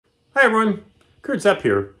Hi everyone, guidescope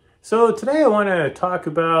here. So today I want to talk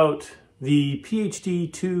about the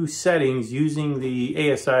PHD2 settings using the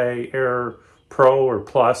ASIAIR Pro or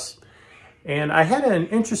Plus. And I had an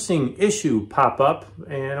interesting issue pop up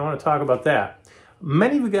and I want to talk about that.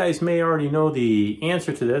 Many of you guys may already know the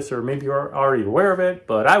answer to this, or maybe you're already aware of it,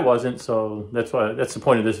 but I wasn't, so that's the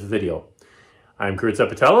point of this video. I'm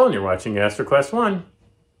guidescope and you're watching Astro Quest 1.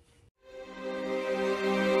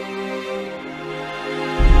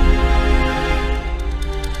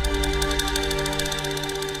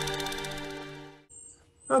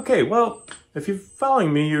 Okay, well, if you're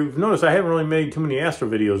following me, you've noticed I haven't really made too many Astro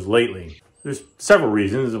videos lately. There's several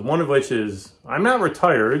reasons, one of which is I'm not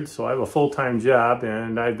retired, so I have a full-time job,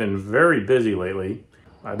 and I've been very busy lately.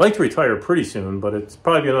 I'd like to retire pretty soon, but it's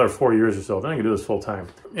probably be another 4 years or so, then I can do this full-time.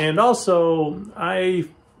 And also, I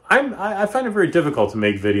find it very difficult to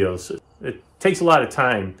make videos. It takes a lot of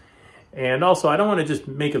time. And also, I don't want to just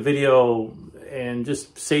make a video and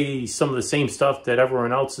just say some of the same stuff that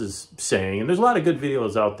everyone else is saying. And there's a lot of good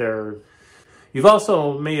videos out there. You've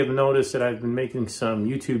also may have noticed that I've been making some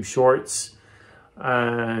YouTube shorts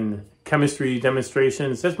on chemistry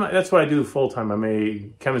demonstrations. That's what I do full-time. I'm a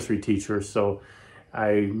chemistry teacher, so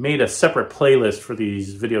I made a separate playlist for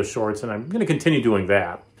these video shorts, and I'm going to continue doing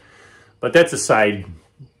that. But that's a side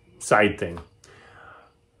thing.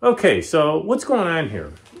 Okay, so what's going on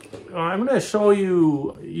here? I'm going to show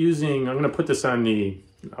you using, I'm going to put this on the,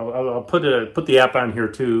 I'll put the app on here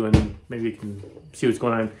too, and maybe you can see what's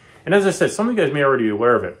going on. And as I said, some of you guys may already be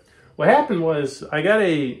aware of it. What happened was I got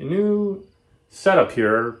a new setup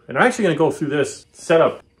here, and I'm actually going to go through this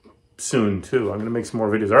setup soon too. I'm going to make some more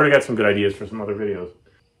videos. I already got some good ideas for some other videos.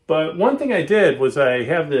 But one thing I did was I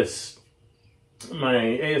have this,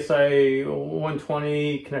 my ASI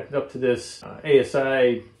 120 connected up to this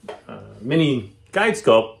ASI mini guide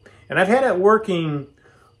scope. And I've had it working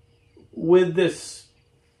with this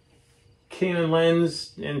Canon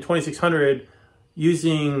lens in 2600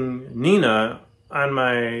 using Nina on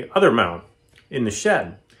my other mount in the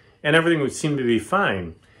shed. And everything would seem to be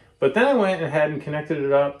fine. But then I went ahead and connected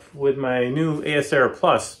it up with my new ASIAIR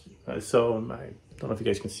Plus. I don't know if you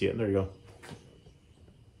guys can see it. There you go.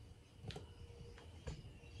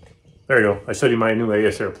 There you go. I showed you my new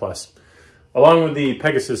ASIAIR Plus, along with the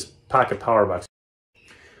Pegasus Pocket Power Box.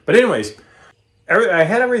 But anyways, I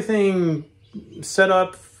had everything set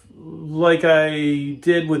up like I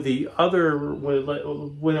did with the other,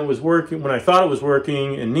 when it was working, when I thought it was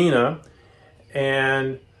working in Nina.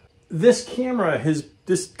 And this camera,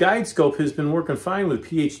 this guide scope has been working fine with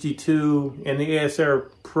PHD2 and the ASIAIR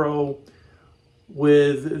Pro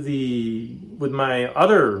with my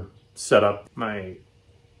other setup, my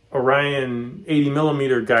Orion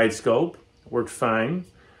 80mm guide scope, worked fine.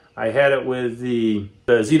 I had it with the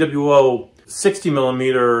ZWO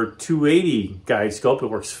 60mm 280 guide scope. It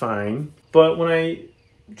works fine. But when I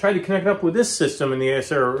tried to connect up with this system in the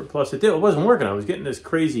ASIAIR Plus, it wasn't working. I was getting this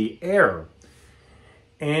crazy error.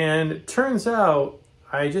 And it turns out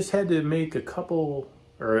I just had to make a couple,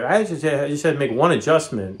 or I just had to make one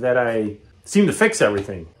adjustment that I seemed to fix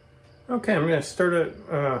everything. Okay, I'm going to start it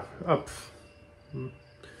up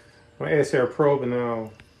my ASIAIR probe, and then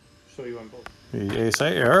I'll show you on both. The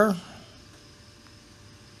ASIAIR,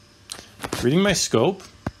 reading my scope,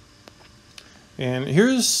 and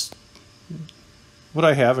here's what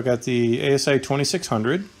I have. I got the ASI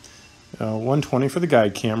 2600, 120 for the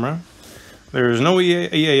guide camera. There's no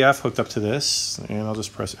EAF hooked up to this, and I'll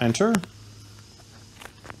just press enter.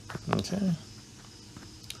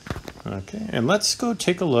 Okay, and let's go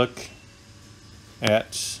take a look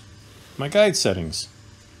at my guide settings.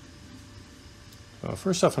 So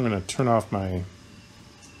first off, I'm going to turn off my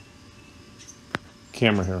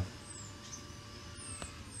camera here.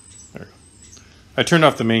 There we go. I turned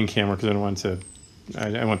off the main camera because I don't want to.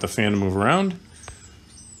 I want the fan to move around.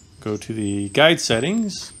 Go to the guide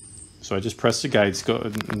settings. So I just press the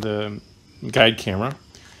guide camera.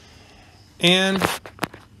 And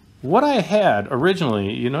what I had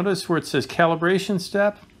originally, you notice where it says Calibration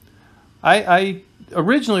Step? I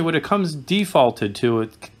originally, what it comes defaulted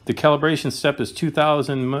to, the calibration step is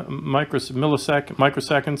 2,000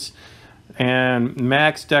 microseconds, and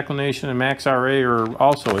max declination and max RA are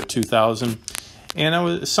also at 2,000.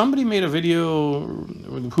 And somebody made a video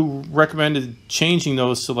who recommended changing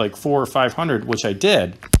those to like 400 or 500, which I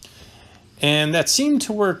did. And that seemed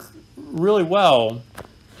to work really well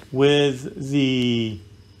with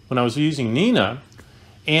when I was using Nina,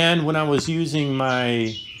 and when I was using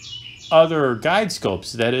my other guide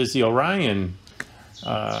scopes, that is the Orion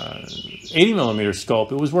 80mm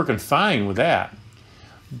scope. It was working fine with that.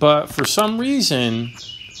 But for some reason,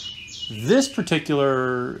 This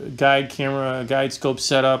particular guide scope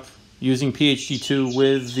setup using PHD2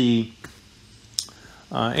 with the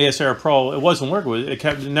ASIAIR Pro, it wasn't working. It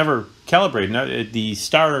never calibrated. The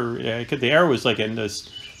starter, the error was like, and the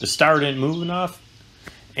star didn't move enough.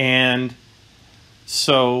 And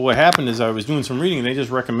so what happened is I was doing some reading, and they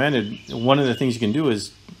just recommended one of the things you can do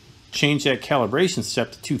is change that calibration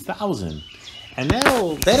step to 2000, and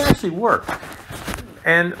that actually worked.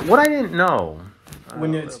 And what I didn't know,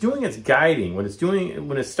 when it's doing its guiding, when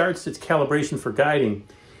it starts its calibration for guiding,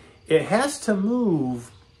 it has to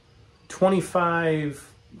move 25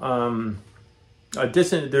 a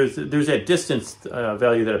distance. There's that distance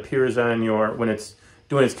value that appears on when it's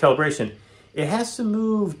doing its calibration. It has to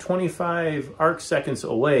move 25 arc seconds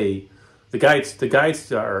away. The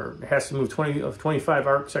guidestar has to move 25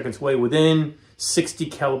 arc seconds away within 60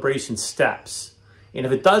 calibration steps. And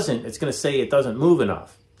if it doesn't, it's going to say it doesn't move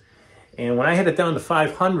enough. And when I had it down to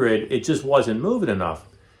 500, it just wasn't moving enough.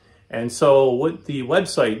 And so what the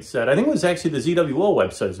website said, I think it was actually the ZWO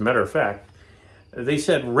website, as a matter of fact, they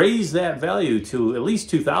said raise that value to at least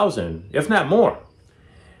 2000, if not more.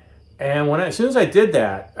 And as soon as I did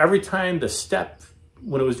that, every time the step,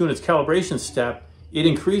 when it was doing its calibration step, it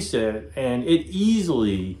increased it, and it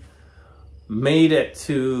easily made it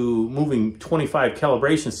to moving 25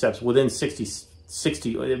 calibration steps within 60.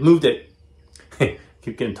 It moved it,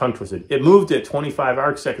 keep getting tongue twisted. It moved it 25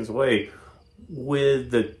 arc seconds away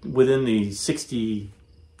within the 60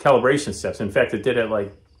 calibration steps. In fact, it did it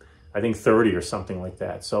like, I think 30 or something like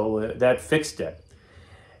that. So that fixed it.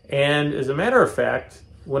 And as a matter of fact,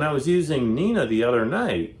 when I was using Nina the other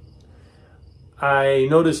night, I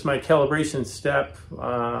noticed my calibration step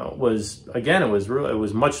was, again, it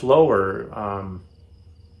was much lower.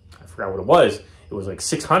 I forgot what it was. It was like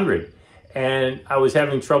 600. And I was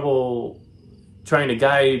having trouble trying to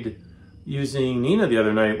guide using Nina the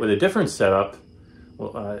other night with a different setup.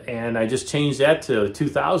 And I just changed that to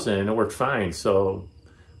 2000 and it worked fine. So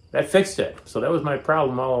that fixed it. So that was my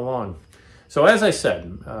problem all along. So as I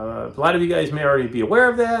said, a lot of you guys may already be aware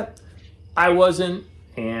of that. I wasn't,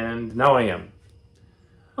 and now I am.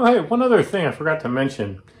 Oh, hey, one other thing I forgot to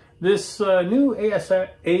mention. This new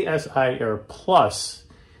ASIAIR Plus,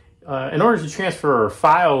 in order to transfer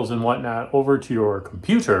files and whatnot over to your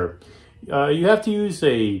computer, you have to use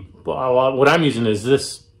what I'm using is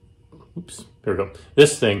this, oops, there we go,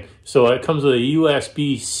 this thing. So it comes with a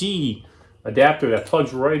USB-C adapter that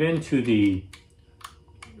plugs right into the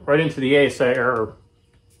ASIAIR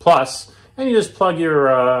Plus, and you just plug your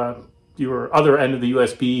other end of the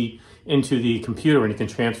USB into the computer, and you can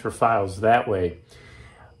transfer files that way.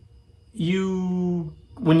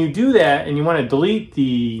 When you do that, and you want to delete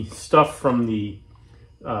the stuff from the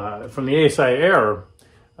ASIAIR,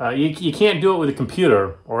 you can't do it with a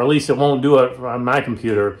computer, or at least it won't do it on my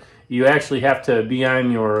computer. You actually have to be on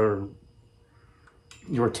your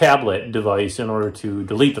tablet device in order to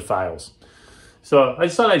delete the files. So I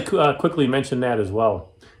just thought I'd quickly mention that as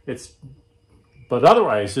well. But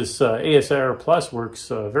otherwise, this ASIAIR Plus works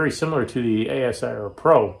very similar to the ASIAIR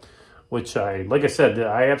Pro, which like I said,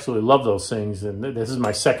 I absolutely love those things, and this is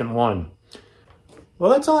my second one. Well,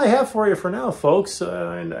 that's all I have for you for now, folks.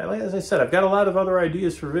 And as I said, I've got a lot of other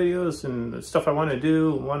ideas for videos and stuff I want to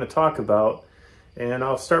do, want to talk about, and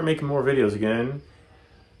I'll start making more videos again.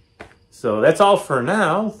 So that's all for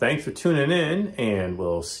now. Thanks for tuning in, and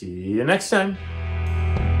we'll see you next time.